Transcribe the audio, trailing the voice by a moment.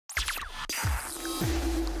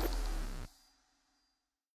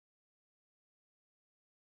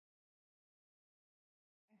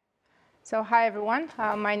So hi everyone,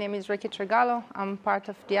 my name is Ricky Tregallo. I'm part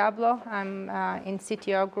of Diablo. I'm in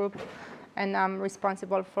CTO group, and I'm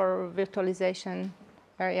responsible for virtualization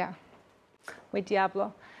area with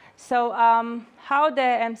Diablo. So how the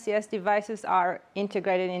MCS devices are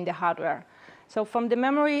integrated in the hardware. So from the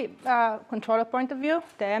memory controller point of view,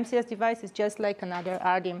 the MCS device is just like another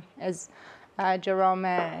RDIMM, as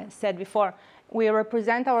Jerome said before. We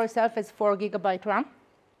represent ourselves as 4 GB RAM.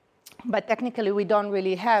 But technically, we don't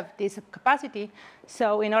really have this capacity.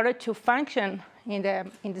 So in order to function in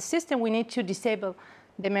the system, we need to disable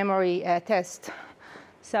the memory test.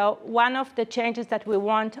 So one of the changes that we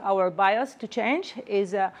want our BIOS to change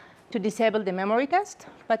is to disable the memory test.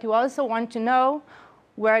 But you also want to know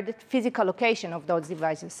where the physical location of those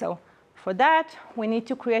devices. So for that, we need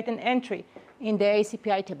to create an entry in the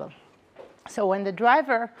ACPI table. So when the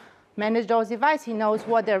driver manage those devices, he knows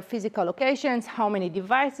what their physical locations, how many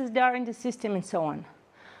devices there are in the system, and so on.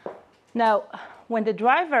 Now, when the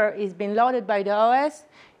driver is being loaded by the OS,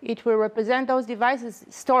 it will represent those devices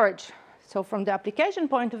storage. So from the application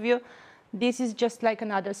point of view, this is just like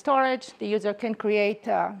another storage. The user can create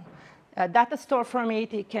a data store from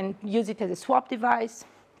it. He can use it as a swap device.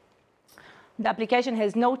 The application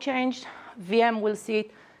has no change. VM will see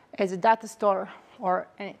it as a data store or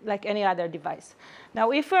like any other device.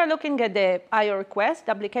 Now, if we're looking at the I/O request,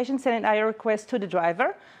 the application sends an I/O request to the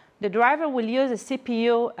driver. The driver will use a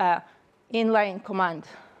CPU inline command.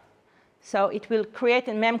 So it will create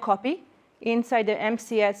a mem copy inside the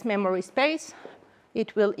MCS memory space.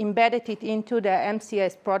 It will embed it into the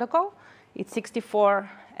MCS protocol. It's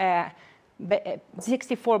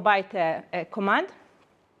 64-byte command.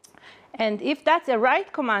 And if that's a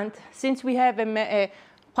write command, since we have a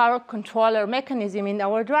power controller mechanism in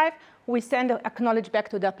our drive, we send an acknowledge back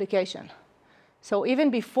to the application. So even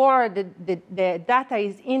before the data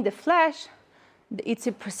is in the flash, it's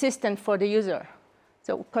persistent for the user.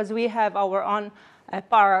 So because we have our own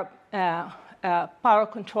power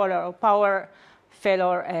controller or power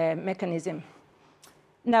failure mechanism.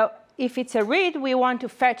 Now, if it's a read, we want to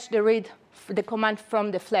fetch the command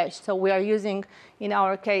from the flash. So we are using, in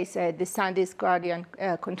our case, the SanDisk Guardian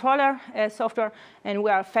controller software, and we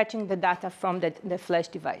are fetching the data from the flash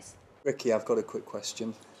device. Ricky, I've got a quick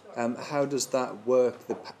question. How does that work?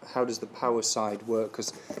 How does the power side work?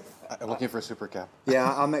 Because I'm looking for a super cap.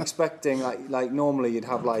 Yeah, I'm expecting like normally you'd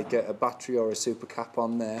have like a battery or a super cap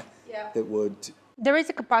on there that would. There is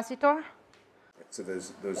a capacitor. So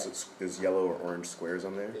there's yellow or orange squares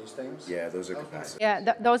on there? These things? Yeah, those are capacitors.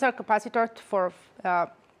 Yeah, those are capacitors for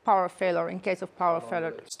power failure, in case of power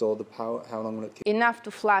failure. Store the power, how long will it keep? Enough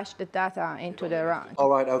to flash the data into the RAM. All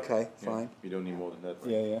right, okay, fine. You don't need more than that.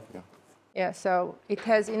 Yeah. Yeah, so it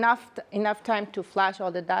has enough time to flash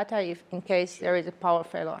all the data in case there is a power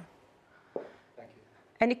failure. Thank you.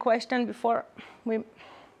 Any question before we?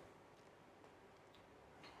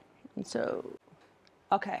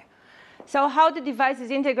 Okay. So how the device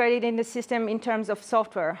is integrated in the system in terms of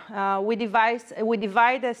software. We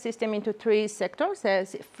divide the system into 3 sectors,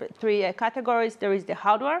 3 categories. There is the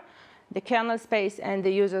hardware, the kernel space, and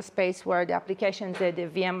the user space where the applications, the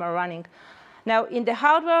VM are running. Now, in the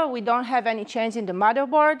hardware, we don't have any change in the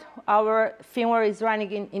motherboard. Our firmware is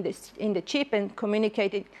running in the chip and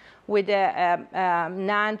communicating with the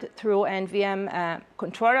NAND through NVM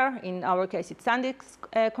controller. In our case, it's SanDisk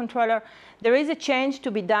controller. There is a change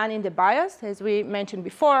to be done in the BIOS, as we mentioned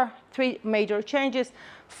before, 3 major changes.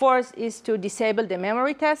 First is to disable the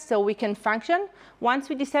memory test so we can function. Once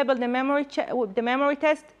we disable the memory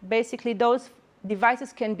test, basically those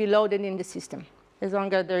devices can be loaded in the system as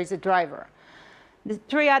long as there is a driver. The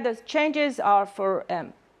 3 other changes are for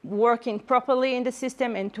working properly in the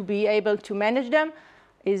system and to be able to manage them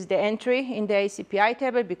is the entry in the ACPI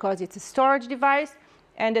table because it's a storage device.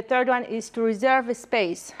 And the third one is to reserve a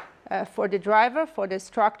space for the driver, for the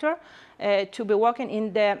structure, to be working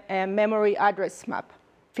in the memory address map,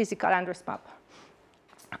 physical address map.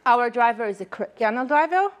 Our driver is a kernel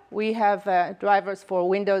driver. We have drivers for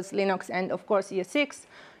Windows, Linux, and of course ES6.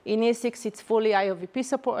 In ES6, it's fully IOVP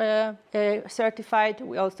certified.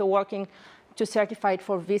 We're also working to certify it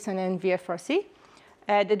for vSAN and VFRC.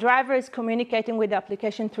 The driver is communicating with the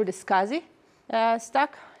application through the SCSI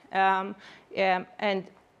stack. And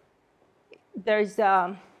there's,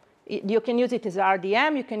 you can use it as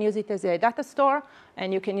RDM, you can use it as a data store,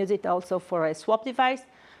 and you can use it also for a swap device.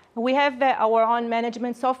 We have our own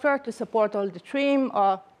management software to support all the trim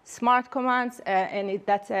or smart commands, and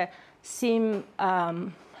that's a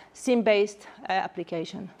SIM-based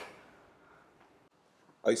application.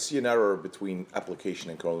 I see an error between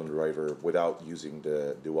application and kernel driver without using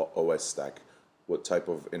the OS stack. What type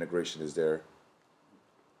of integration is there?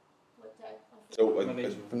 What type?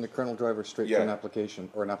 So, From the kernel driver straight to an application,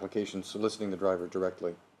 or an application soliciting the driver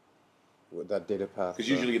directly. With that data path. Because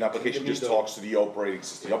usually an application just talks to the operating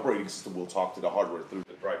system. The operating system will talk to the hardware through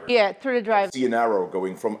the driver. Yeah, through the driver. See an arrow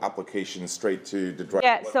going from application straight to the driver.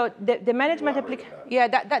 Yeah, so the management application, yeah,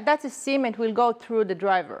 that's a SIM, it will go through the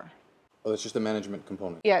driver. Oh, that's just a management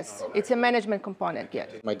component. Yes, it's a management component, yes.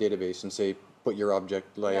 My database and say, put your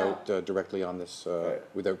object layout directly on this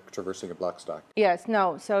without traversing a black stack. Yes,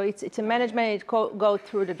 no, so it's a management, it go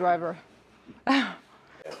through the driver.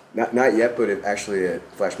 Not yet, but actually at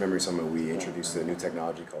Flash Memory Summit we introduced a new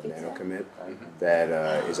technology called NanoCommit that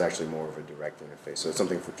is actually more of a direct interface. So it's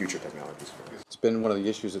something for future technologies for us. It's been one of the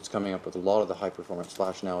issues that's coming up with a lot of the high-performance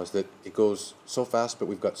flash now is that it goes so fast, but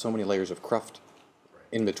we've got so many layers of cruft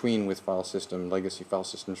in between with file system, legacy file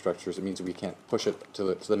system structures. It means that we can't push it to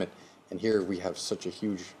its limit. And here we have such a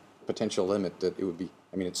huge potential limit that it would be,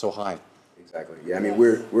 I mean, it's so high. Exactly. Yeah, I mean,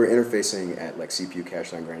 we're interfacing at like CPU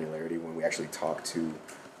cache line granularity when we actually talk to,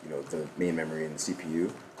 you know, the main memory and the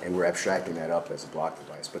CPU, and we're abstracting that up as a block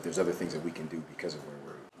device. But there's other things that we can do because of where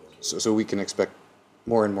we're. So we can expect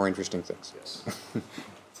more and more interesting things. Yes.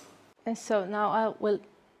 And so now I will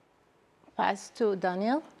pass to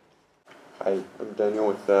Daniel. Hi, I'm Daniel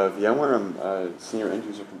with VMware. I'm a senior end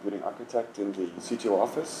user computing architect in the CTO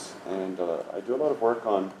office, and I do a lot of work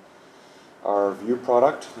on our View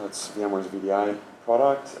product. That's VMware's VDI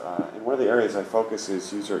product, and one of the areas I focus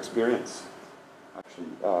is user experience. Actually,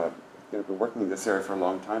 I've been working in this area for a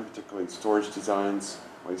long time, particularly storage designs,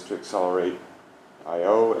 ways to accelerate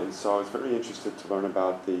I/O, and so I was very interested to learn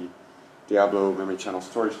about the Diablo memory channel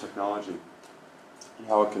storage technology and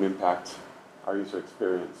how it can impact our user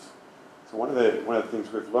experience. So one of the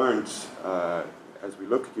things we've learned as we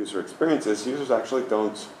look at user experiences, users actually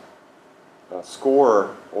don't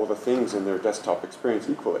score all the things in their desktop experience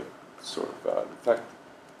equally. Sort of, in fact,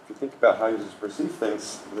 if you think about how users perceive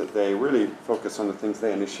things, that they really focus on the things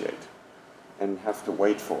they initiate and have to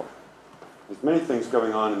wait for. There's many things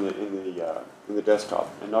going on in the desktop,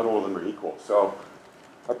 and not all of them are equal. So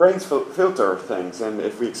our brains filter things, and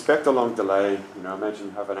if we expect a long delay, you know, imagine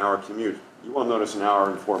you have an hour commute, you won't notice an hour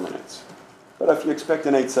and 4 minutes. But if you expect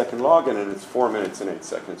an 8-second login and it's 4 minutes and 8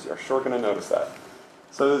 seconds, you're sure going to notice that.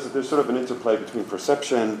 So there's sort of an interplay between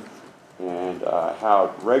perception and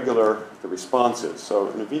how regular the response is.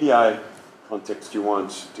 So in a VDI context, you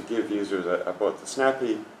want to give users both a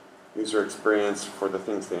snappy user experience for the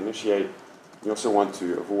things they initiate. You also want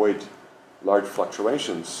to avoid large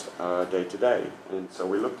fluctuations day to day. And so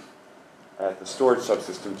we look at the storage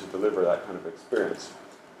subsystem to deliver that kind of experience.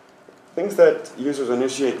 Things that users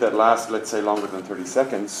initiate that last, let's say, longer than 30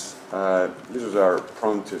 seconds, users are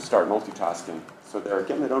prone to start multitasking. So there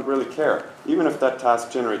again, they don't really care. Even if that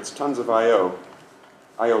task generates tons of I/O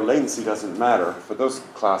latency doesn't matter for those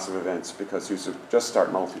class of events because users just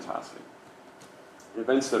start multitasking.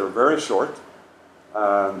 Events that are very short,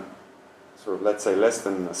 sort of, let's say, less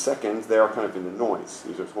than a second, they are kind of in the noise.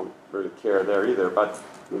 Users won't really care there either. But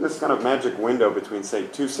in this kind of magic window between, say,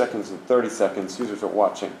 2 seconds and 30 seconds, users are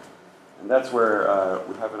watching. And that's where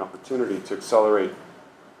we have an opportunity to accelerate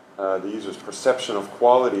the user's perception of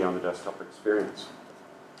quality on the desktop experience.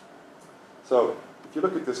 So if you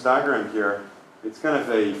look at this diagram here, it's kind of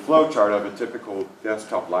a flow chart of a typical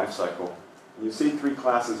desktop lifecycle. And you see 3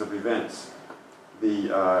 classes of events.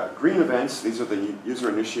 The green events, these are the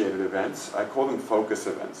user-initiated events. I call them focus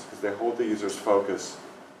events because they hold the user's focus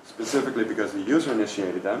specifically because the user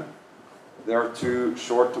initiated them. They are too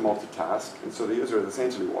short to multitask, and so the user is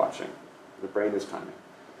essentially watching. The brain is timing.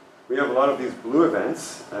 We have a lot of these blue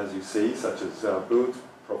events, as you see, such as boot,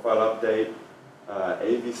 profile update,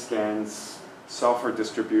 AV scans, software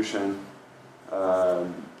distribution,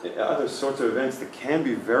 other sorts of events that can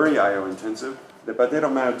be very I/O intensive, but they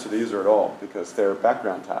don't matter to the user at all because they're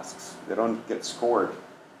background tasks. They don't get scored.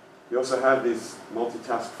 You also have these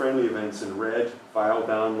multitask-friendly events in red, file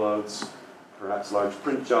downloads, perhaps large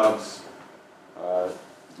print jobs,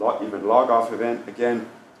 even log-off event. Again,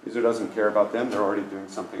 user doesn't care about them, they're already doing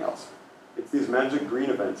something else. It's these magic green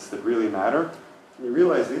events that really matter. And you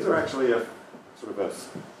realize these are actually a sort of a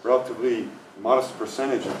relatively modest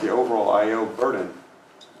percentage of the overall I/O burden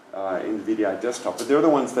in the VDI desktop, but they're the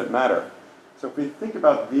ones that matter. So if we think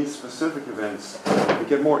about these specific events, we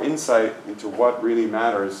get more insight into what really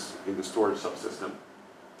matters in the storage subsystem.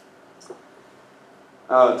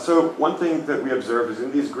 So one thing that we observe is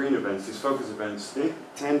in these green events, these focus events, they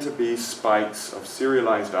tend to be spikes of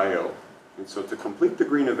serialized I/O. And so to complete the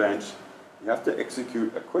green event, you have to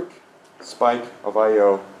execute a quick spike of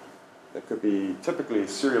I/O that could be typically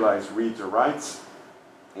serialized reads or writes.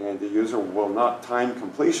 and the user will not time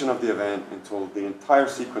completion of the event until the entire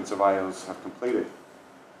sequence of IOs have completed.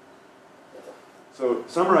 So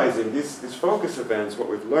summarizing, these focus events, what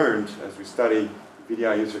we've learned as we study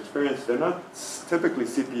VDI user experience, they're not typically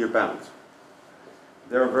CPU bound.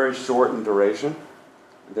 They're very short in duration,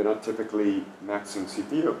 and they're not typically maxing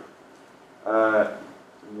CPU.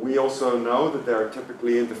 We also know that they are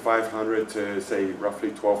typically in the 500 to, say,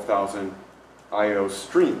 roughly 12,000 I/O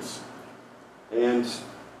streams. And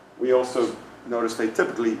we also notice they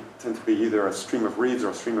typically tend to be either a stream of reads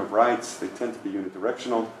or a stream of writes. They tend to be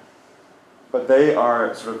unidirectional. But they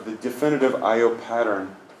are sort of the definitive I/O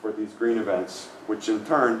pattern for these green events, which in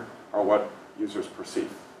turn are what users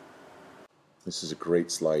perceive. This is a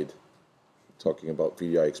great slide, talking about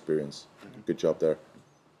VDI experience. Good job there.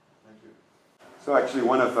 So actually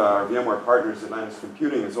one of our VMware partners, Atlantis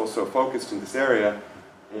Computing, is also focused in this area,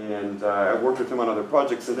 and I've worked with them on other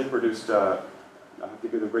projects, and they produced, I have to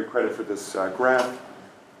give them great credit for this graph.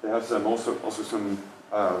 They have some also some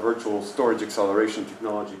virtual storage acceleration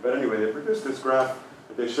technology. But anyway, they produced this graph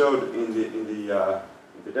that they showed in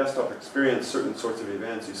the desktop experience certain sorts of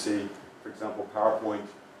events. You see, for example, PowerPoint,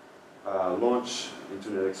 launch,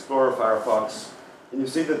 Internet Explorer, Firefox. And you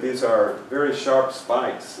see that these are very sharp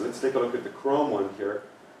spikes. Let's take a look at the Chrome one here.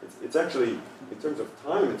 It's actually, in terms of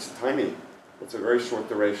time, it's tiny. It's a very short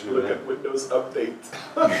duration of Look at Windows Update.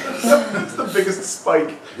 That's the biggest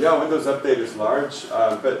spike. Yeah, Windows Update is large,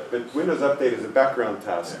 but Windows Update is a background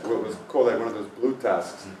task. What was called like one of those blue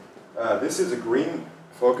tasks. This is a green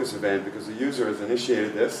focus event because the user has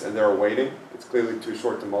initiated this and they're awaiting. It's clearly too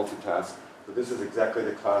short to multitask. But this is exactly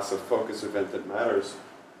the class of focus event that matters.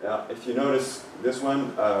 If you notice this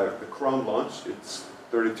one, the Chrome launch, it's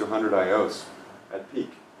 3200 IOs at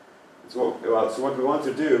peak. So what we want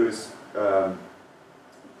to do is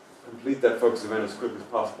complete that focus event as quickly as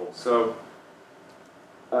possible. So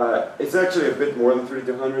it's actually a bit more than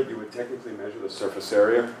 3200. You would technically measure the surface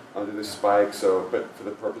area under this spike, but for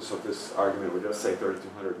the purpose of this argument, we just say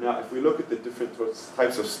 3200. Now, if we look at the different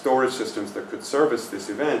types of storage systems that could service this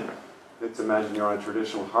event, let's imagine you're on a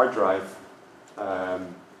traditional hard drive,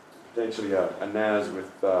 potentially a NAS with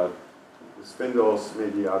spindles,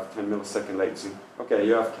 maybe you have 10 millisecond latency. Okay,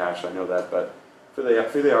 you have cache, I know that, but for the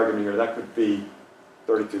argument here, that could be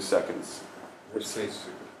 32 seconds. Worst case,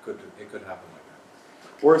 it could happen like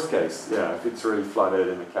that. Worst case, yeah, if it's really flooded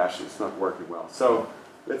and the cache is not working well. So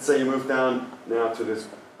let's say you move down now to this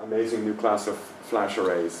amazing new class of flash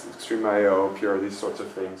arrays, Extreme I/O, Pure, these sorts of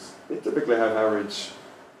things. They typically have average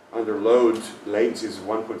under load latencies of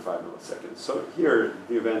 1.5 milliseconds. So here,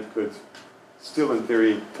 the event could still, in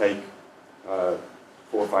theory, take 4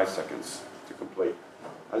 or 5 seconds to complete.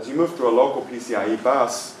 As you move to a local PCIe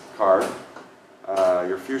bus card,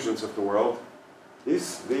 your Fusions of the world,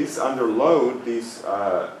 these under load, these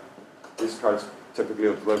cards typically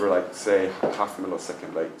will deliver, like, say, half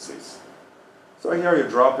millisecond latencies. So here you're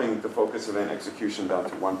dropping the focus event execution down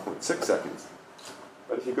to 1.6 seconds.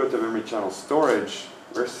 But if you go to memory channel storage,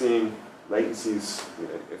 we're seeing latencies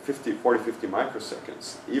 40, 50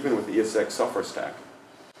 microseconds, even with the ESX software stack.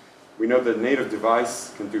 We know that native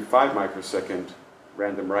device can do 5 microsecond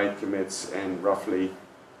random write commits and roughly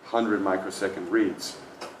 100 microsecond reads.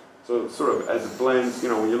 So sort of as it blends,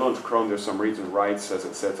 when you launch Chrome, there's some reads and writes as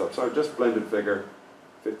it sets up. So just blended figure,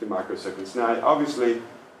 50 microseconds. Now, obviously,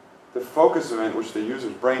 the focus event, which the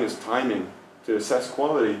user's brain is timing to assess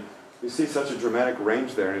quality, you see such a dramatic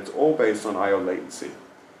range there, and it's all based on I/O latency.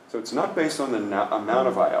 So it's not based on the amount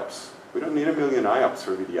of IOPS. We don't need 1 million IOPS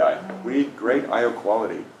for VDI. We need great I/O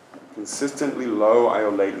quality, consistently low I/O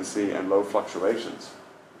latency, and low fluctuations.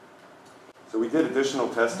 So we did additional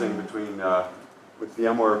testing with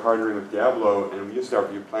VMware partnering with Diablo, and we used our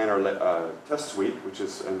ViewPlanner test suite, which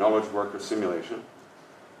is a knowledge worker simulation.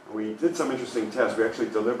 We did some interesting tests. We actually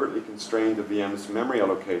deliberately constrained the VM's memory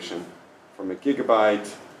allocation from 1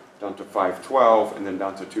 gigabyte down to 512, and then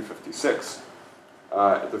down to 256.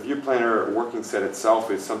 The ViewPlanner working set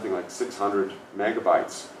itself is something like 600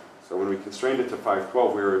 megabytes. So when we constrained it to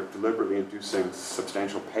 512, we were deliberately inducing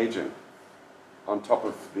substantial paging on top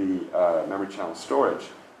of the memory channel storage.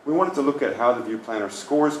 We wanted to look at how the ViewPlanner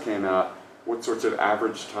scores came out, what sorts of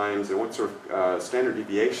average times, and what sort of standard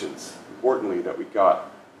deviations, importantly, that we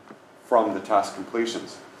got from the task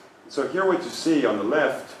completions. So here what you see on the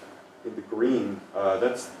left, in the green,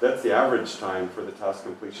 that's the average time for the task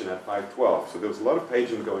completion at 512. So there was a lot of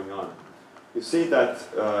paging going on. You see that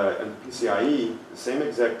in the PCIe, the same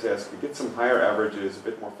exact test, we get some higher averages, a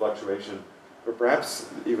bit more fluctuation, but perhaps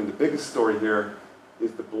even the biggest story here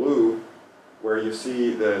is the blue, where you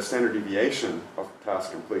see the standard deviation of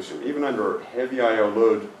task completion. Even under heavy I/O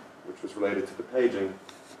load, which was related to the paging,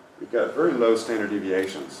 we got very low standard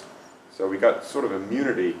deviations. So we got sort of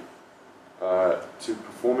immunity to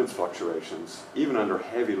performance fluctuations, even under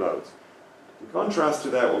heavy loads. In contrast to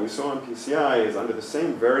that, what we saw in PCI is under the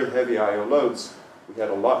same very heavy I/O loads, we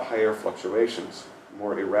had a lot higher fluctuations,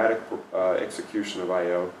 more erratic execution of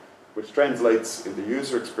I/O, which translates in the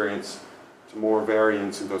user experience to more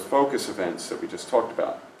variance in those focus events that we just talked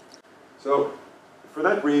about. So for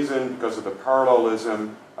that reason, because of the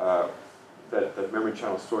parallelism that memory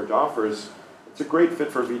channel storage offers, it's a great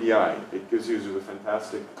fit for VDI. It gives users a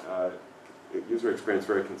fantastic user experience,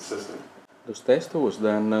 very consistent. Those tests was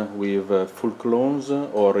done with full clones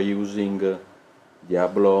or using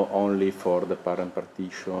Diablo only for the parent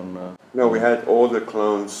partition? No, we had all the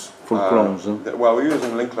clones. Full clones? Well, we were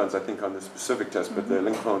using link clones, I think, on this specific test, but the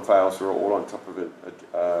link clone files were all on top of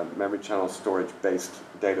a memory channel storage-based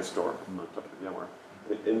data store on top of VMware.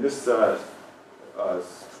 In this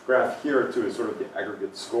graph here, too, is sort of the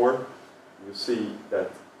aggregate score. You see that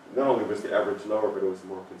not only was the average lower, but it was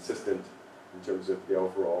more consistent in terms of the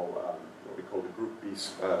overall, what we call the Group B,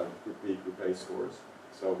 Group A scores.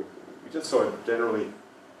 So we just saw generally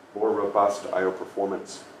more robust I/O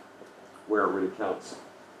performance where it really counts.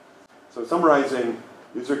 So summarizing,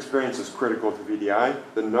 user experience is critical to VDI.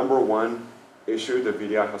 The number one issue that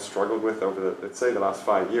VDI has struggled with over, let's say, the last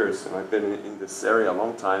 5 years, and I've been in this area a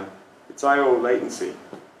long time, it's I/O latency.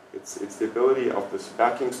 It's the ability of this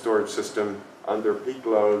backing storage system under peak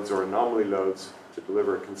loads or anomaly loads to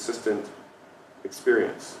deliver a consistent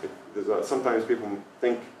experience. Sometimes people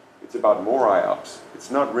think it's about more IOPS. It's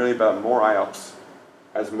not really about more IOPS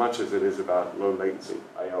as much as it is about low latency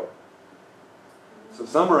I/O. So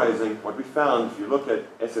summarizing, what we found, if you look at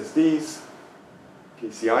SSDs,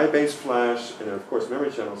 PCI-based flash, and of course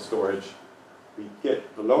memory channel storage, we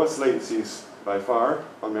get the lowest latencies by far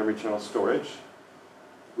on memory channel storage.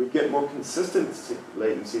 We get more consistent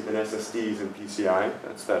latency than SSDs and PCI,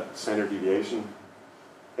 that's that standard deviation.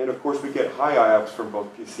 And of course we get high IOPS from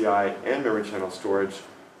both PCI and memory channel storage,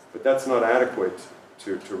 but that's not adequate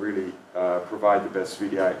to really provide the best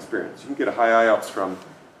VDI experience. You can get a high IOPS from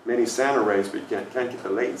many SAN arrays, but you can't get the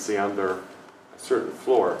latency under a certain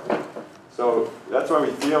floor. So that's why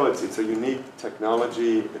we feel it's a unique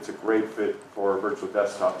technology, it's a great fit for virtual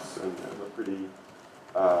desktops, and we're pretty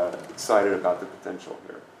excited about the potential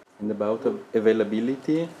here. And about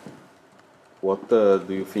availability, what do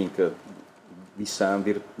you think? vSAN,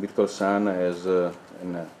 Virtual SAN as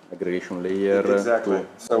an aggregation layer? Exactly.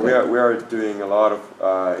 So we are doing a lot of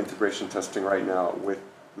integration testing right now with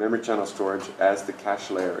memory channel storage as the cache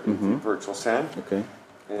layer in Virtual SAN. Okay.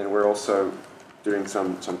 And we're also doing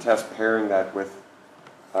some tests pairing that with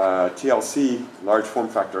TLC, large form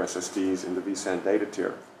factor SSDs in the vSAN data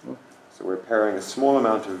tier. So we're pairing a small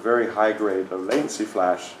amount of very high grade, low latency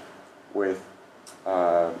flash with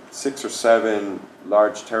 6 or 7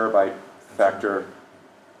 large terabyte factor,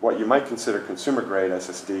 what you might consider consumer grade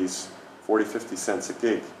SSDs, 40, 50 cents a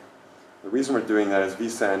gig. The reason we're doing that is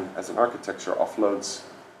vSAN as an architecture offloads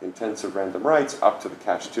intensive random writes up to the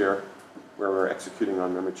cache tier where we're executing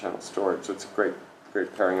on memory channel storage. So it's a great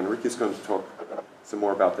pairing. And Ricky's going to talk some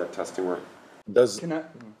more about that testing work. Does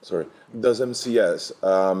MCS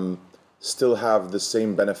still have the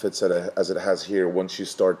same benefits as it has here once you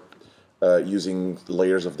start using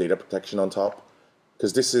layers of data protection on top?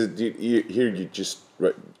 Because this is here you're just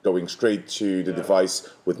going straight to the device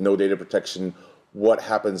with no data protection. What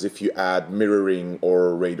happens if you add mirroring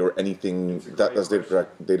or RAID or anything that does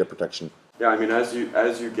data protection? Yeah, I mean, as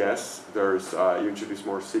you guess, there's you introduce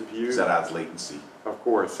more CPU. That adds latency. Of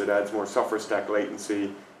course, it adds more software stack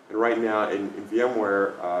latency. And right now in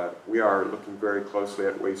VMware, we are looking very closely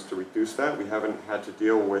at ways to reduce that. We haven't had to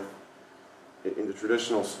deal with, in the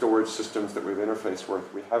traditional storage systems that we've interfaced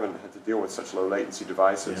with, we haven't had to deal with such low latency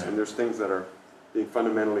devices. Yeah. And there's things that are being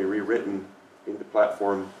fundamentally rewritten in the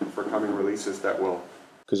platform for coming releases that will.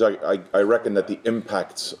 Because I reckon that the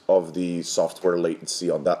impact of the software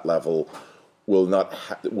latency on that level will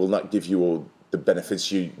not give you the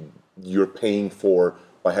benefits you're paying for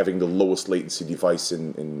by having the lowest latency device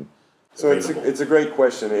in So it's a great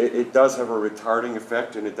question. It does have a retarding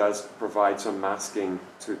effect, and it does provide some masking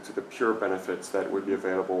to the pure benefits that would be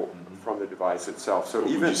available from the device itself. So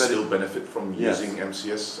even would you still benefit from using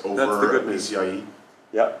MCS over PCIe?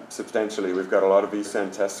 Yeah, substantially. We've got a lot of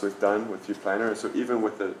vSAN tests we've done with vPlanner. So even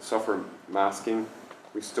with the software masking,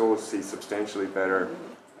 we still see substantially better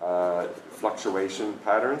fluctuation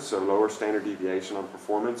patterns, so lower standard deviation on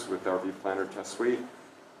performance with our vPlanner test suite.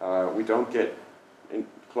 We don't get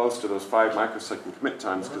close to those 5 microsecond commit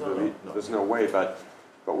times because there's no way, but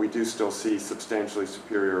we do still see substantially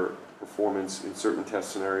superior performance in certain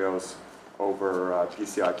test scenarios over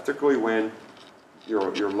PCI, particularly when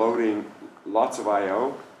you're loading lots of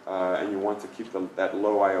I/O and you want to keep that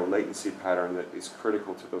low I/O latency pattern that is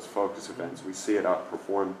critical to those focus events. We see it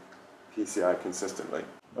outperform PCI consistently.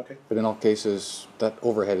 Okay. But in all cases, that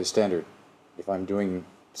overhead is standard. If I'm doing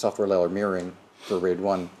software layer mirroring for RAID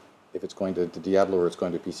 1, if it's going to Diablo or it's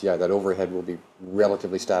going to PCI, that overhead will be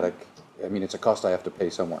relatively static. I mean, it's a cost I have to pay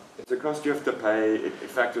somewhere. It's a cost you have to pay. It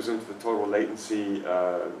factors into the total latency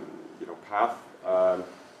path.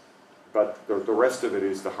 But the rest of it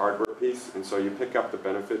is the hardware piece, and so you pick up the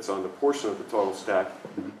benefits on the portion of the total stack.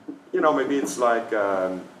 Maybe it's like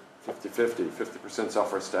 50-50, 50%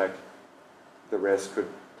 software stack, the rest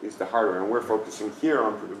is the hardware. And we're focusing here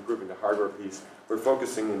on improving the hardware piece. We're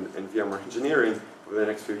focusing in VMware engineering over the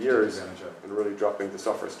next few years and really dropping the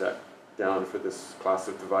software stack down for this class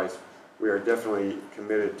of device. We are definitely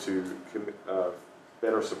committed to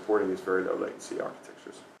better supporting these very low latency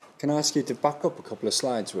architectures. Can I ask you to back up a couple of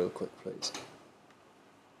slides real quick, please?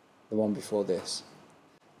 The one before this.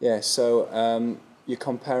 Yeah, so you're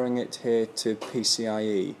comparing it here to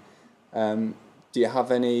PCIe. Do you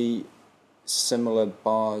have any similar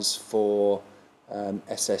bars for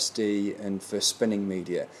SSD and for spinning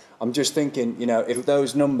media? I'm just thinking, if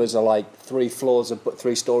those numbers are like 3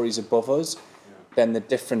 stories above us, then the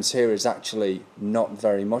difference here is actually not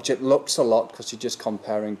very much. It looks a lot because you're just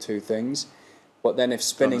comparing two things. But then if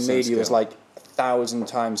spinning media was like 1,000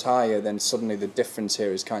 times higher, then suddenly the difference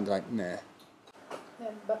here is kind of like, meh.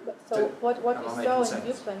 Yeah, so what we saw in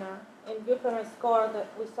ViewPlanar score, that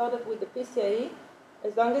we saw that with the PCIe,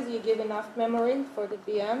 as long as you give enough memory for the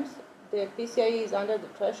VMs, the PCIe is under the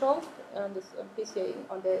threshold on the PCIe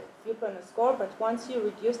on the ViewPlanar score. But once you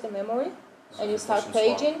reduce the memory and you start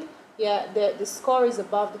paging, the score is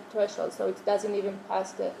above the threshold, so it doesn't even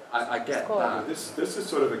pass the I get score. that. This is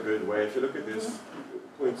sort of a good way. If you look at this,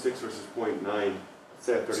 0.6 versus 0.9,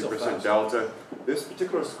 say a 30% delta. This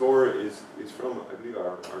particular score is from, I believe,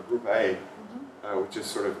 our group A, which is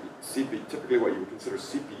sort of typically what you would consider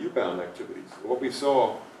CPU-bound activities. What we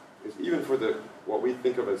saw is even for what we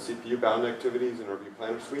think of as CPU-bound activities in our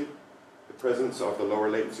ViewPlanar suite, the presence of the lower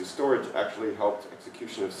latency storage actually helped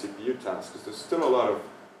execution of CPU tasks, because there's still a lot of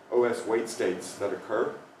OS wait states that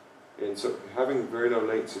occur, and so having very low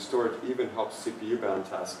latency storage even helps CPU-bound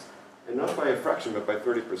tasks, and not by a fraction, but by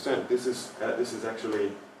 30%. This is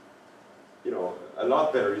actually, a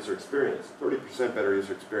lot better user experience, 30% better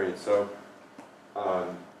user experience. So,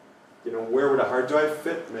 where would a hard drive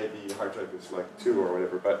fit? Maybe a hard drive is like 2 or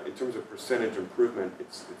whatever, but in terms of percentage improvement,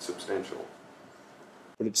 it's substantial.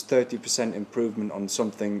 But it's 30% improvement on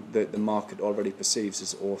something that the market already perceives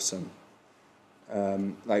as awesome.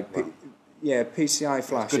 PCI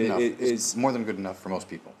flash is more than good enough for most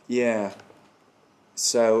people. Yeah.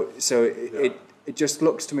 So it just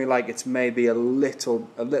looks to me like it's maybe a little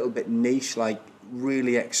bit niche, like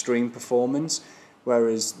really extreme performance,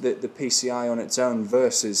 whereas the PCI on its own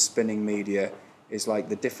versus spinning media is like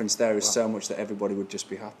the difference there is so much that everybody would just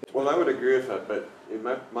be happy. Well, I would agree with that, but in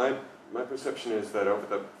my perception is that over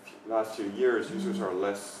the last few years, users are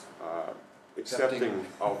less accepting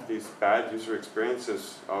of these bad user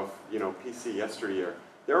experiences of PC yesteryear.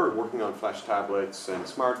 They're working on flash tablets and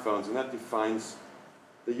smartphones, and that defines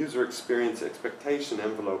the user experience expectation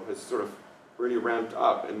envelope has sort of really ramped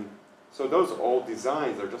up, and so those old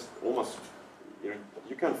designs are just almost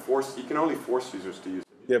you can only force users to use it.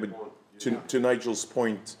 Yeah, but to Nigel's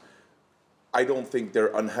point, I don't think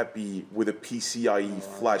they're unhappy with a PCIe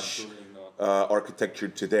flash architecture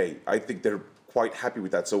today. I think they're quite happy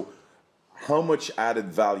with that. So how much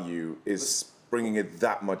added value is bringing it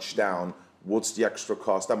that much down? What's the extra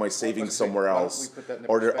cost? Am I saving somewhere else?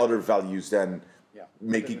 Are there other values then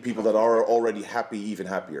making people that are already happy even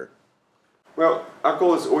happier? Well, our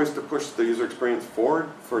goal is always to push the user experience forward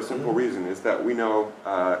for a simple reason, is that we know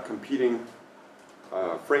competing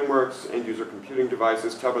frameworks, end-user computing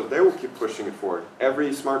devices, tablets, they will keep pushing it forward. Every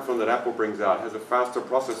smartphone that Apple brings out has a faster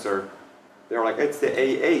processor. They're like, it's the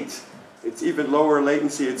A8. It's even lower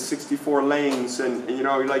latency, it's 64 lanes, and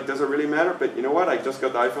you're like, does it really matter? But you know what, I just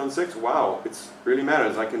got the iPhone 6, wow, it really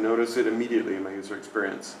matters. I can notice it immediately in my user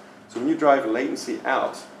experience. So when you drive latency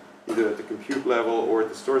out, either at the compute level or at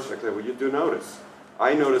the storage stack level, you do notice.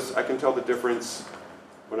 I can tell the difference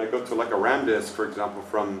when I go to like a RAM disk, for example,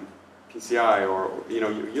 from PCI, or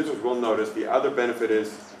users will notice. The other benefit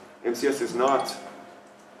is MCS is not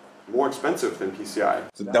more expensive than PCI.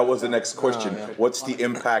 So that was the next question. What's the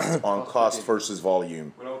impact on cost versus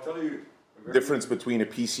volume? Well, I'll tell you. Difference between a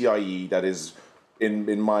PCIe that is,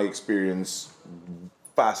 in my experience,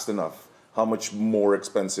 fast enough how much more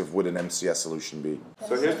expensive would an MCS solution be?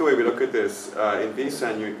 So here's the way we look at this. In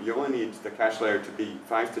vSAN, you only need the cache layer to be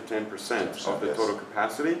 5 to 10% of the total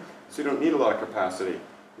capacity, so you don't need a lot of capacity.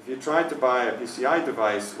 If you try to buy a PCI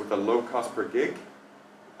device with a low cost per gig,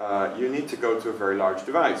 you need to go to a very large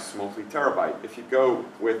device, multi-terabyte. If you go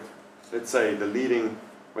with, let's say, the leading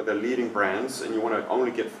brands, and you want to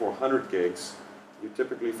only get 400 gigs, you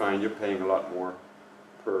typically find you're paying a lot more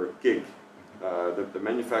per gig. The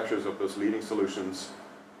manufacturers of those leading solutions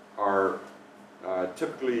are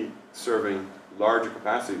typically serving larger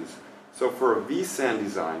capacities. So for a vSAN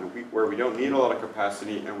design, where we don't need a lot of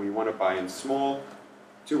capacity and we want to buy in small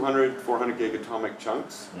 200, 400 gig atomic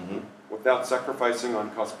chunks without sacrificing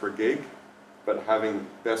on cost per gig, but having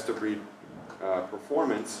best of breed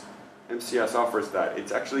performance, MCS offers that.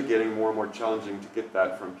 It's actually getting more and more challenging to get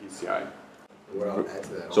that from PCI. What I'll add to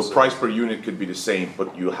that So also, price per unit could be the same,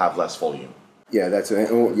 but you have less volume. yeah,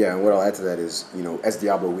 and what I'll add to that is, as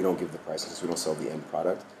Diablo, we don't give the prices, we don't sell the end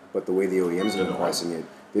product, but the way the OEMs have been pricing it,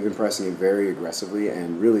 they've been pricing it very aggressively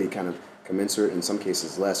and really kind of commensurate, in some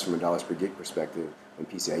cases less from a dollars per gig perspective than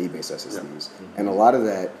PCIe-based SSDs. And a lot of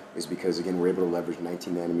that is because, again, we're able to leverage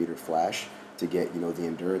 19 nanometer flash to get, the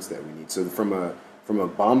endurance that we need. So from a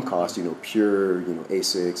BOM cost, pure,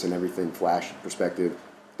 ASICs and everything flash perspective,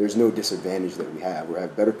 there's no disadvantage that we have. We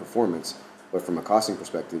have better performance, but from a costing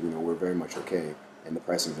perspective, we're very much okay, and the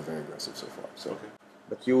pricing is very aggressive so far. So. Okay.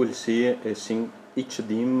 But you will see each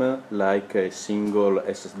DIMM like a single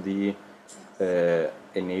SSD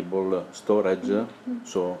enable storage,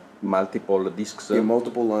 so multiple disks. Yeah,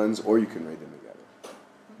 multiple LUNs, or you can RAID them together.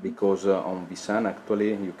 Because on vSAN actually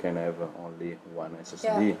you can have only one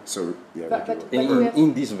SSD. Yeah. So yeah, But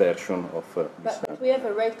in this version of vSAN. But we have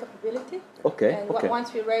a RAID capability. Okay. And Okay.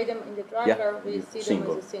 once we RAID them in the driver, we see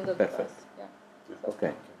single. them as a single Perfect. device. Yeah.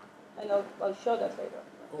 Okay. And I'll show that later.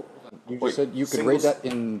 You just said you could RAID that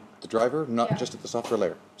in the driver, not Yeah. just at the software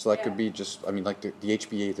layer. So that could Yeah. be just, like the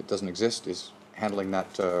HBA that doesn't exist is handling that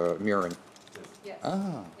mirroring. Yes.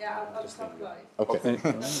 Ah. Yeah, I'll talk about it. Okay.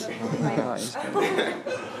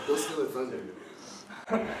 Go steal the thunder.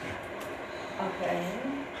 Okay.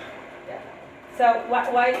 Yeah. So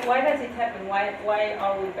why does it happen? Why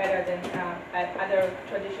are we better than at other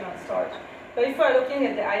traditional storage? So if we're looking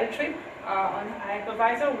at the IO tree on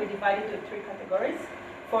hypervisor, we divide it into 3 categories.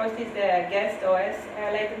 First is the guest OS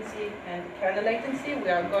latency and kernel latency. We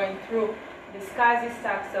are going through the SCSI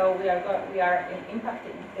stack, so we are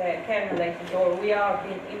impacting the kernel latency, or we are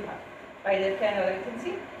being impacted by the kernel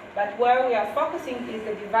latency. But where we are focusing is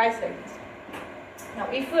the device latency. Now,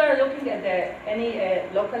 if we are looking at any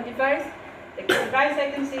local device, the device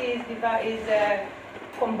latency is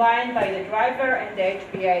combined by the driver and the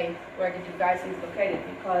HBA where the device is located,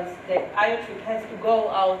 because the IO chip has to go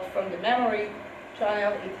out from the memory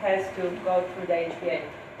channel, it has to go through the HBA.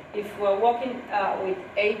 If we're working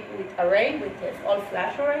with array, with an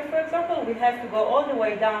all-flash array, for example, we have to go all the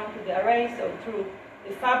way down to the array, so through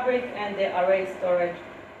the fabric and the array storage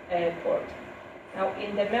port. Now,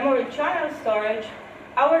 in the memory channel storage,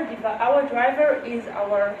 our driver is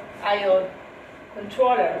our I/O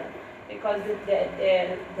controller, because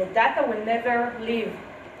the data will never leave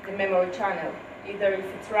the memory channel, either if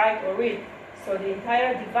it's write or read. So the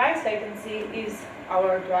entire device latency is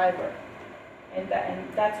our driver. And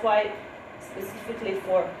that's why,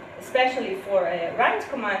 especially for a write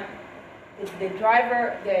command, the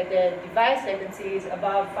device latency is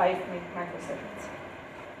above 5 microseconds.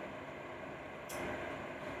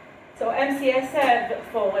 So MCS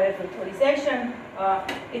for virtualization,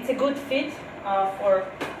 it's a good fit for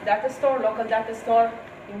data store, local data store.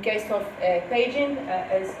 In case of paging,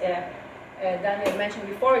 as Daniel mentioned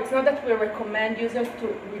before, it's not that we recommend users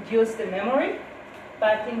to reduce the memory,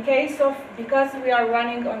 but in case of, because we are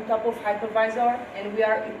running on top of hypervisor and we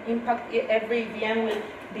are every VM will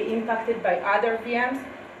be impacted by other VMs.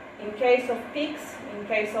 In case of peaks, in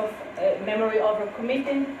case of memory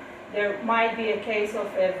overcommitting, there might be a case of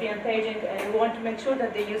VM paging, and we want to make sure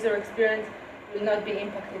that the user experience will not be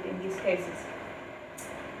impacted in these cases.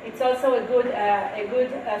 It's also a good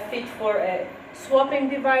fit for swapping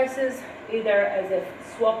devices, either as a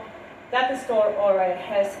swap data store or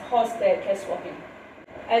as host cache swapping.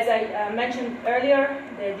 As I mentioned earlier,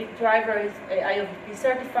 the driver is IOVP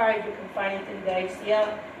certified. You can find it in the HCL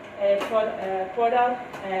portal,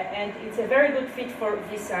 and it's a very good fit for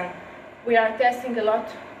vSAN. We are testing a lot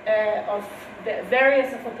of the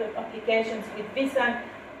various applications with vSAN,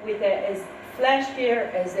 with as flash here,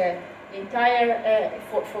 as an entire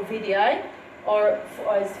for VDI, or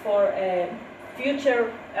for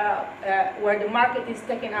future where the market is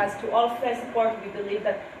taking us to all flash support. We believe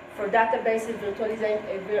that for databases,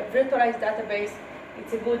 virtualized database,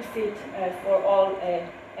 it's a good fit for all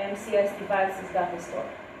MCS devices data store.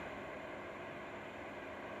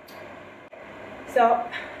 So,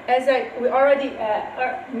 as we already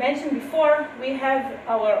mentioned before, we have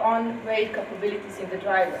our own RAID capabilities in the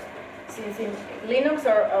driver. Since in Linux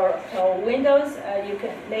or Windows, you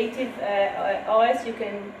can native OS, you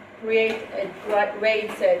can create a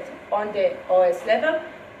RAID set on the OS level.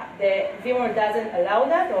 The VMware doesn't allow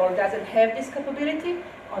that or doesn't have this capability.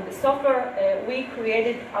 On the software, we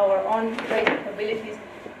created our own RAID capabilities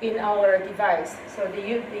in our device. So the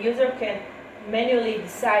user can manually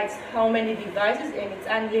decide how many devices, and it's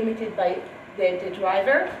unlimited by the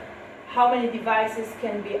driver, how many devices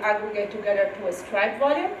can be aggregated together to a stripe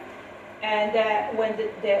volume. And when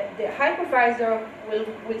the hypervisor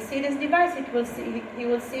will see this device, he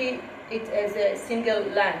will see it as a single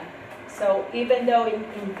LAN. So even though in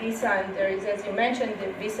vSAN there is, as you mentioned, the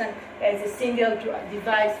vSAN as a single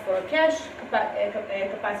device for a cache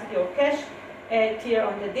capacity or cache tier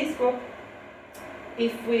on the disk group,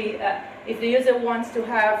 if the user wants to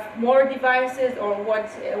have more devices or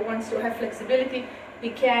wants to have flexibility,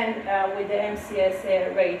 he can with the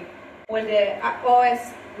MCS RAID. When the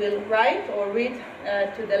OS will write or read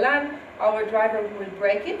to the LAN, our driver will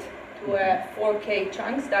break it to 4K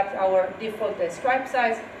chunks. That's our default stripe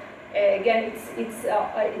size. Again,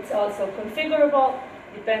 it's also configurable,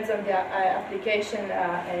 depends on the application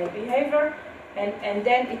behavior, and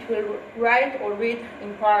then it will write or read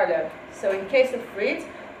in parallel. So in case of read,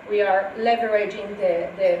 we are leveraging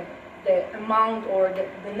the amount or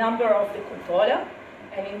the number of the controller,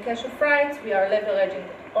 and in case of write, we are leveraging,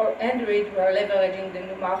 and read, we are leveraging the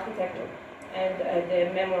NUMA architecture and the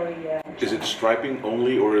memory. Is it striping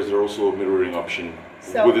only, or is there also a mirroring option?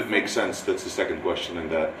 So, would it make sense? That's the second question in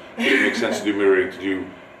that. Would it make sense to do mirroring, to do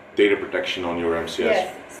data protection on your MCS?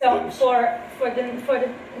 Yes. So for the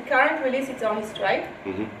current release, it's only stripe.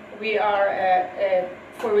 Mm-hmm. We are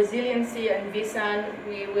for resiliency and vSAN,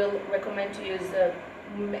 we will recommend to use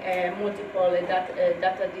multiple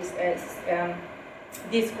data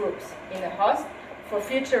disk groups in a host. For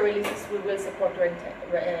future releases, we will support RAID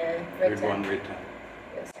 1, RAID 10.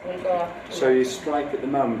 Yes, we'll go up to So your stripe at the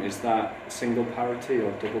moment, is that single parity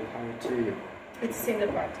or double parity? It's single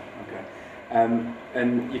parity. Okay.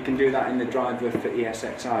 And you can do that in the driver for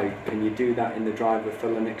ESXi. Can you do that in the driver for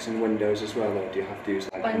Linux and Windows as well, or do you have to use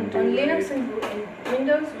like on Linux and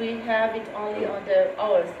Windows, we have it only on the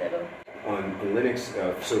OS level. On Linux,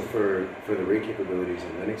 so for the RAID capabilities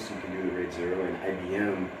on Linux, you can do the RAID 0, and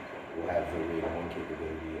IBM will have the RAID 1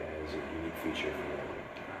 capability as a unique feature for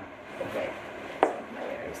them. Okay.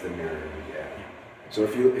 It's the mirror, yeah. So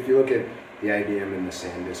if you look at the IBM and the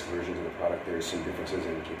SanDisk versions of the product, there's some differences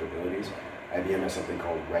in capabilities. IBM has something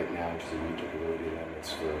called Right Now, which is a unique capability to them.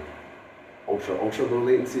 It's for ultra low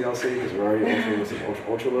latency, I'll say, because we're already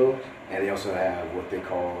ultra low. And they also have what they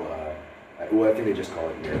call, well, I think they just call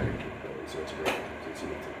it mirroring capability. So it's great. It's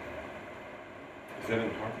unique to them. Is that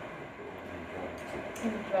in hardware?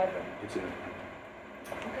 In the driver. It's in.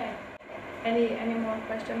 Okay. Any more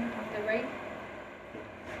questions on the RAID?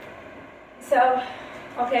 So,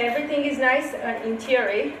 okay, everything is nice in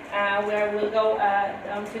theory, where we'll go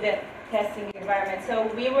down to the testing environment. So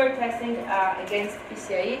we were testing against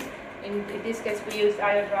PCIe. In this case, we used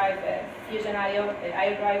IO Drive, Fusion IO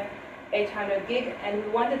Drive 800 gig, and we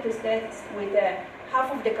wanted to test with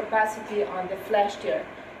half of the capacity on the flash tier.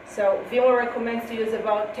 So VMware recommends to use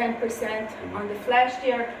about 10% on the flash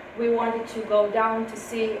tier. We wanted to go down to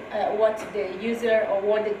see what the user or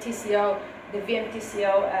what the TCO, the VM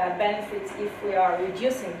TCO benefits if we are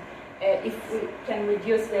reducing, if we can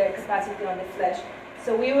reduce the capacity on the flash.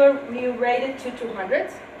 So we rated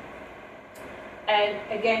 200 and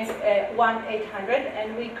against 1,800,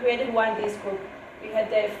 and we created one disk group. We had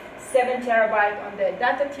the 7 terabyte on the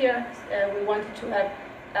data tier. We wanted to have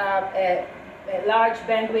a large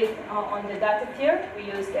bandwidth on the data tier. We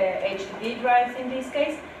used HDD drives in this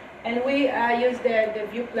case, and we used the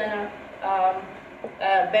View Planner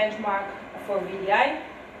benchmark for VDI.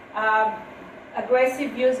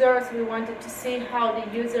 Aggressive users, we wanted to see how the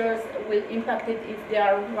users will impact it if they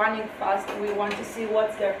are running fast. We want to see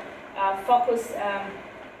what's their focus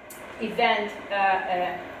event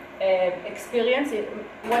experience,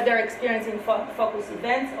 what they're experiencing focus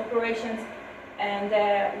events, operations, and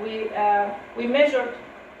we measured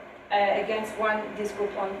against one disk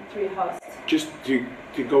group on 3 hosts. Just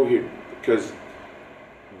to go here, because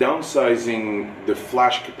downsizing the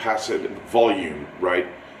flash capacity volume, right?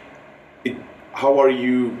 How are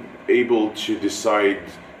you able to decide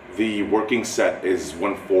the working set is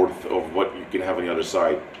 1/4 of what you can have on the other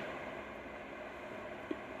side?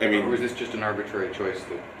 I mean, or was this just an arbitrary choice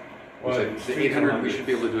that Well, we it's said the 800, we 200s. should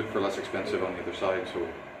be able to do it for less expensive on the other side, so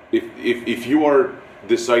if you are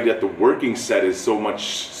deciding that the working set is so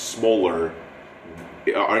much smaller,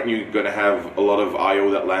 aren't you going to have a lot of I/O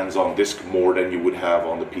that lands on disk more than you would have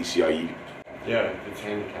on the PCIe? Yeah, it's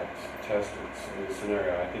handicapped test. It's in this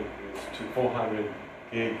scenario. I think it's 400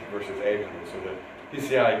 gig versus 800. So the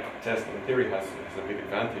PCI test in theory has a big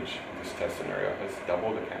advantage in this test scenario. It has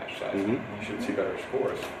double the cache size. Mhm. You should see better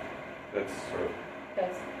scores. That's sort of,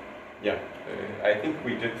 Yes. yeah. I think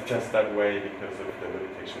we did the test that way because of the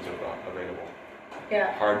limitations of the available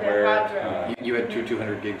Yeah. hardware. The hardware. you had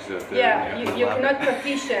 200 gigs of the Yeah, in the you lab. cannot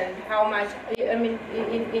partition how much. I mean,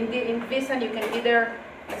 in vSAN you can either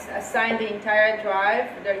assign the entire drive,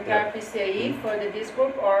 the entire Yeah. PCIe for the disk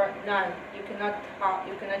group, or none. You cannot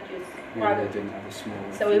use part of it.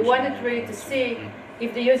 So we wanted really to see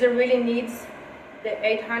if the user really needs the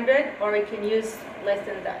 800 or he can use less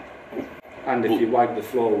than that. And if you wipe the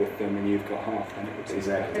floor with them and you've got half, then it would be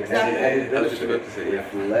Exactly. Exactly. I was just about to say, yeah.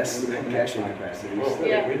 With less caching capacity. Well,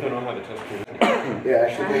 Yeah. we don't know how the test came out. Yeah,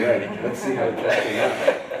 actually, you're right. Let's see how the test came out.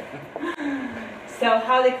 So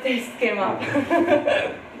how the things came up.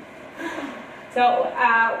 So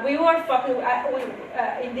we were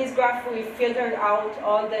in this graph we filtered out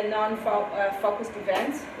all the non-focused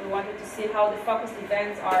events. We wanted to see how the focused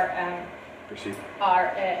events are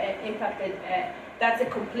impacted. That's the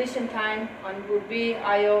completion time on Group B,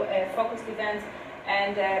 I/O focused events,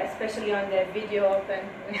 and especially on the video open,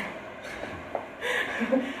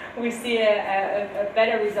 we see a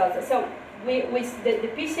better result. So the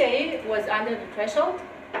PCIe was under the threshold.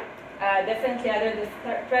 Definitely under the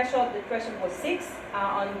threshold. The threshold was 6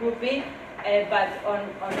 on Group B, but on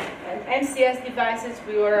MCS devices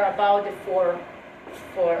we were about the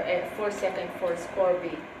 4 second for score B.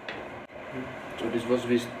 So this was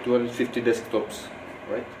with 250 desktops,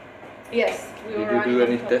 right? Yes, we Did were. you do running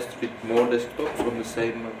any on top. tests with more desktops on the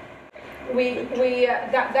same?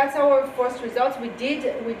 That's our first results. We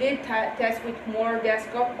did test with more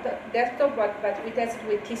desktop, but we tested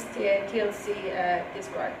with TLC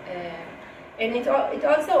disk drive, and it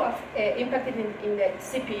also impacted in the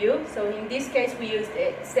CPU. So in this case, we used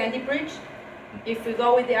a Sandy bridge. If we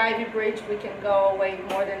go with the Ivy bridge, we can go way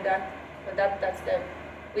more than that. But that's the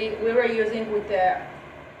we were using with the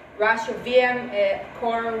ratio VM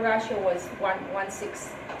core ratio was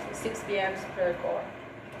 1:6, so 6 VMs per core.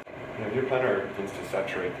 Yeah, your planner tends to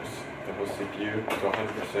saturate the whole CPU to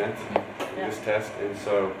 100% in this test, and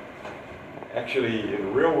so actually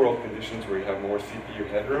in real-world conditions where you have more CPU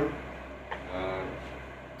headroom,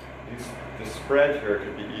 the spread here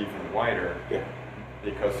could be even wider. Yeah.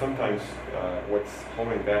 Because sometimes what's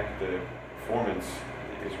holding back the performance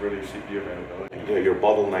is really CPU availability. Yeah, your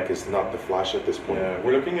bottleneck is not the flash at this point. Yeah,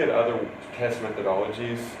 we're looking at other test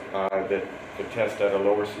methodologies that test at a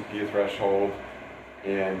lower CPU threshold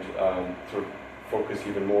and sort of focus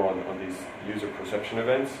even more on these user perception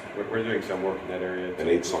events. We're doing some work in that area. An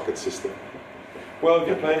 8-socket system. Well,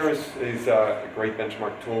 the planner is a great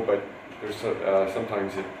benchmark tool, but there's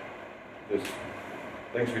sometimes there's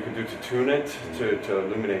things we can do to tune it to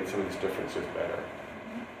illuminate some of these differences better.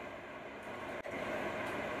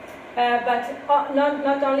 But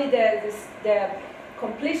not only the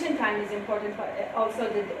completion time is important, but also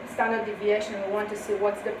the standard deviation. We want to see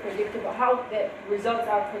what's the predictable, how the results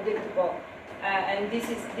are predictable. And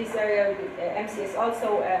this area with MCS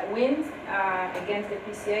also wins against the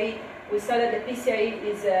PCIe. We saw that the PCIe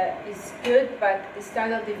is good, but the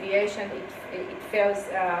standard deviation it fails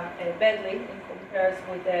badly in comparison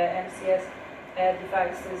with the MCS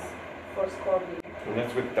devices for score B. And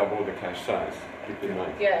that's with double the cache size. Keep in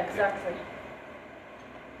mind. Yeah, exactly.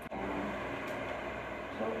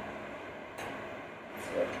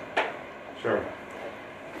 Sure.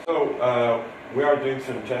 So we are doing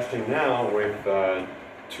some testing now with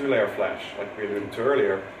two-layer flash, like we alluded to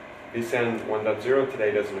earlier. vSAN 1.0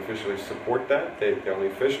 today doesn't officially support that. They only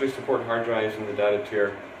officially support hard drives in the data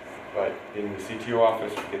tier, but in the CTO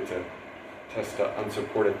office we get to test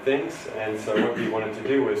unsupported things. And so what we wanted to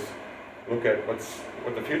do was look at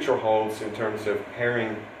what the future holds in terms of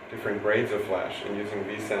pairing different grades of flash and using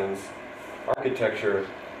vSAN's architecture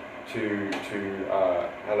to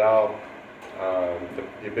allow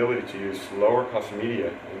the ability to use lower cost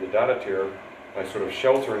media in the data tier by sort of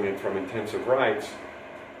sheltering it from intensive writes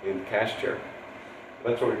in the cache tier.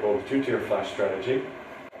 That's what we call the two-tier flash strategy.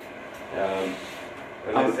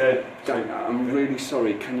 As I said, Dan, I'm really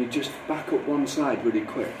sorry. Can you just back up one slide really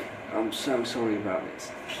quick? I'm so sorry about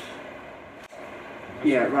this.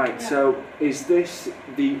 Yeah, right. Yeah. So is this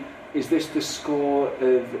the score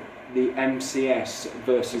of the MCS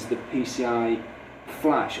versus the PCI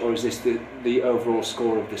flash, or is this the overall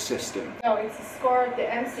score of the system? No, it's a score of the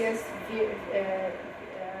MCS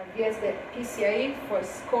vs the PCIe for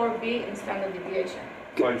score B in standard deviation.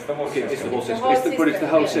 Well, it's the whole system. It's the whole system. But it's the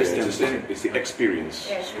whole yeah. system. It's the experience.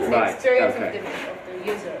 Yes, it's score. the Right, experience okay. of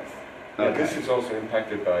the users. Yeah, this is also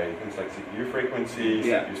impacted by things like CPU frequency,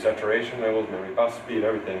 Yeah. CPU saturation levels, memory bus speed,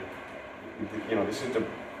 everything. You know, this is the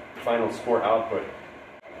final score output.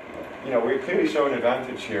 You know, we clearly show an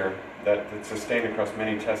advantage here that's sustained across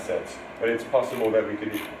many test sets, but it's possible that we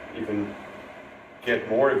could even get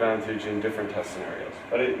more advantage in different test scenarios.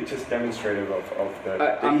 But it's just demonstrative of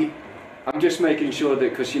the... I'm just making sure that,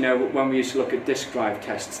 because you know, when we used to look at disk drive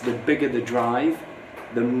tests, the bigger the drive,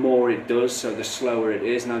 the more it does, so the slower it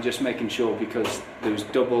is. And I'm just making sure, because there was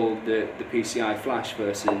double the PCI flash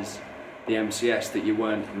versus the MCS, that you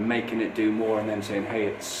weren't making it do more and then saying, hey,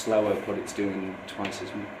 it's slower, but it's doing twice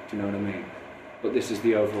as much. Do you know what I mean? But this is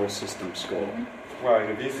the overall system score. Well,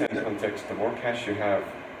 in a vSAN context, the more cache you have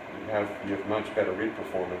much better read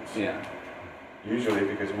performance. Yeah. Usually,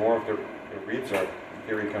 because more of the reads are, in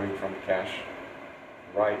theory, coming from cache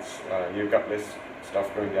writes. You've got less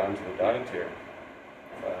stuff going down to the data tier.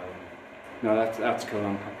 No, that's cool.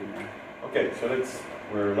 I'm happy now. Okay, so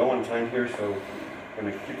we're low on time here, so I'm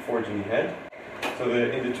going to keep forging ahead. So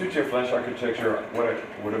in the two-tier flash architecture,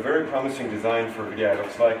 what a very promising design for VDI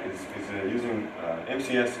looks like is using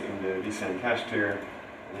MCS in the vSAN cache tier,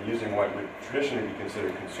 and using what would traditionally be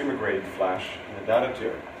considered consumer-grade flash in the data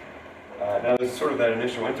tier. Now there's sort of that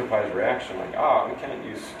initial enterprise reaction, like, we can't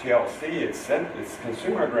use TLC, it's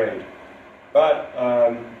consumer-grade. But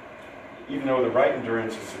even though the write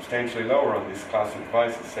endurance is substantially lower on these class of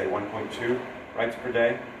devices, say 1.2 writes per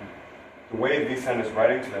day, the way vSAN is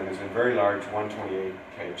writing to them is in very large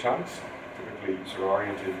 128K chunks, typically sort of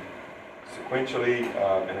oriented sequentially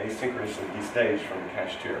and asynchronously destaged from the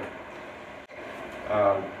cache tier.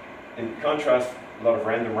 In contrast, a lot of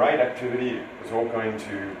random write activity is all going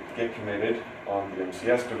to get committed on the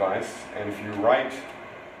MCS device, and if you write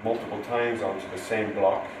multiple times onto the same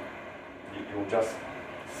block, you'll just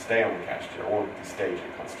stay on the cache tier or destage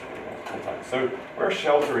it constantly multiple times. So we're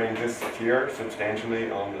sheltering this tier substantially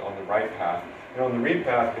on the write path. And on the read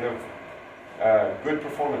path, you have good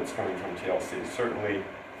performance coming from TLC, certainly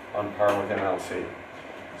on par with MLC.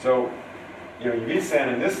 So, you know,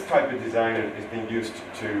 vSAN in this type of design is being used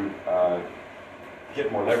to get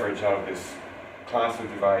more leverage out of this class of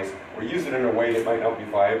device, or use it in a way that might not be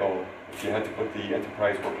viable if you had to put the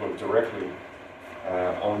enterprise workload directly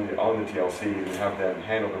on the TLC and have them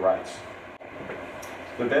handle the writes.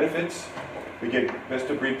 The benefits: we get best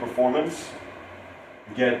of breed performance,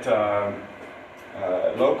 we get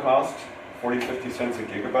low cost, 40-50 cents a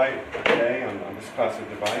gigabyte a day on this class of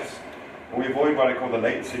device, and we avoid what I call the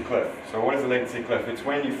latency cliff. So what is the latency cliff? It's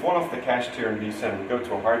when you fall off the cache tier in vSAN and go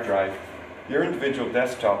to a hard drive. Your individual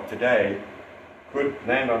desktop today could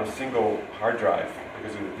land on a single hard drive,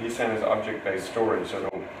 because vSAN is object-based storage,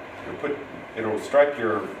 so it'll strike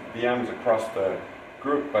your VMs across the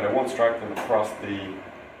group, but it won't strike them across the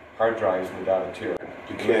hard drives in the data tier.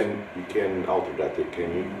 You can alter that,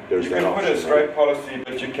 can you? There's You that can put option, a strike policy,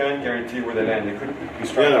 but you can't guarantee where they land. They could be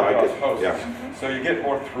struck across hosts. Yeah. So you get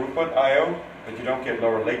more throughput I/O, but you don't get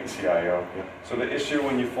lower latency I/O. Yeah. So the issue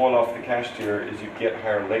when you fall off the cache tier is you get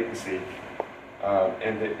higher latency,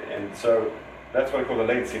 and so that's what I call the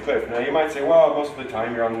latency cliff. Now you might say, well, most of the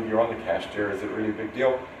time you're on the cache tier. Is it really a big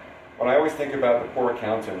deal? Well, I always think about the poor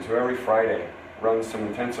accountants who every Friday run some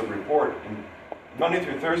intensive report, and Monday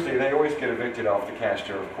through Thursday they always get evicted off the cache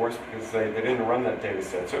tier, of course, because they didn't run that data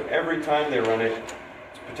set. So every time they run it,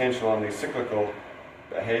 it's potential on these cyclical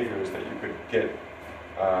behaviors that you could get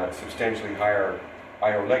substantially higher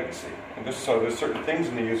I/O latency. And so there's certain things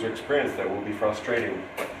in the user experience that will be frustrating.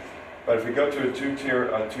 But if we go to a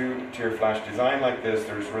two-tier flash design like this,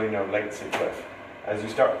 there's really no latency cliff. As you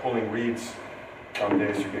start pulling reads from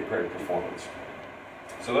this, you get great performance.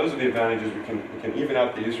 So those are the advantages. We can even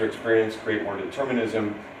out the user experience, create more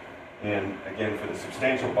determinism, and again, for the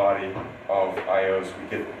substantial body of I/Os,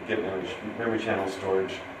 we get memory channel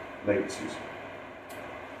storage latencies.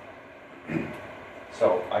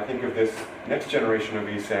 So I think of this next generation of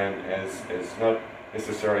vSAN as not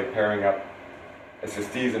necessarily pairing up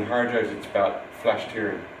SSDs and hard drives. It's about flash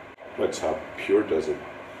tiering. That's how Pure does it.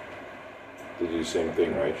 They do the same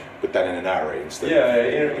thing, right? Put that in an array instead. Yeah,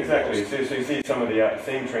 exactly. So you see some of the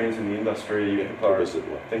same trends in the industry. People are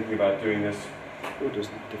thinking about doing this.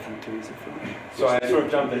 Different tiers of flash. So I sort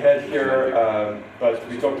of jumped ahead here, but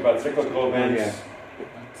we talked about cyclical events,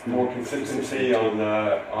 more consistency on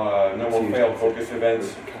no more failed focus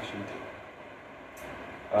events,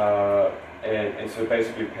 and so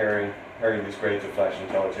basically pairing pairing these grades of flash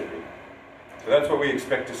intelligently. So that's what we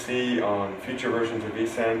expect to see on future versions of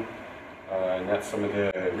vSAN, and that's some of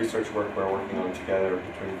the research work we're working on together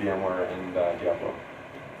between VMware and Diablo.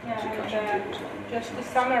 Yeah, and just to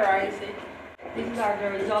summarize it, these are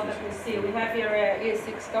the results that we see. We have here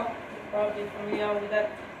ES6 stock, you're probably familiar with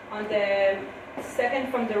that. On the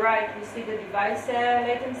second from the right, we see the device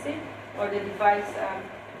latency, or the device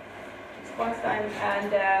response time,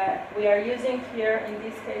 and we are using here, in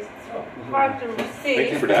this case, it's so hard to see.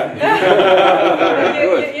 Thank you for that.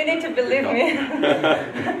 you need to believe me.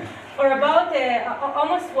 For about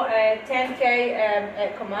almost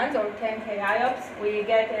 10K commands or 10K IOPS, we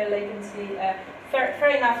get a latency,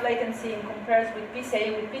 fair enough latency in comparison with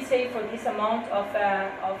PCIe. With PCIe, for this amount of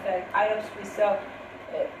IOPS, we saw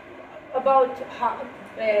about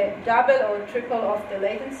double or triple of the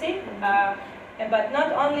latency. But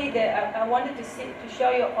not only I wanted to show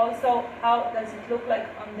you also how does it look like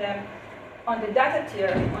on the data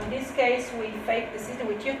tier. On this case, we fake the system,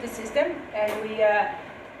 we tune the system, and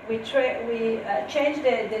we change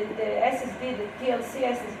the SSD, the TLC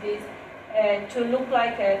SSDs, to look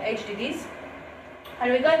like HDDs,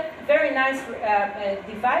 and we got very nice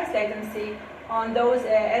device latency on those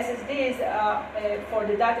SSDs for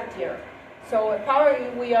the data tier. So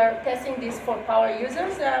we are testing this for power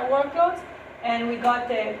users workloads, and we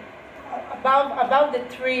got above the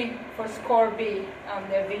 3 for score B on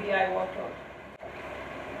the VDI workload.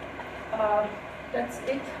 That's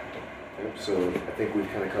it. Yep, so I think we've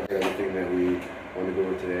kind of covered everything that we wanted to go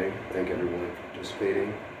over today. Thank everyone for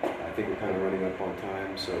participating. I think we're kind of running up on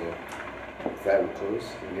time, so with that we'll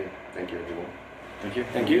close. Again, thank you everyone. Thank you.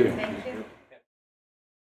 Thank you. Thank you.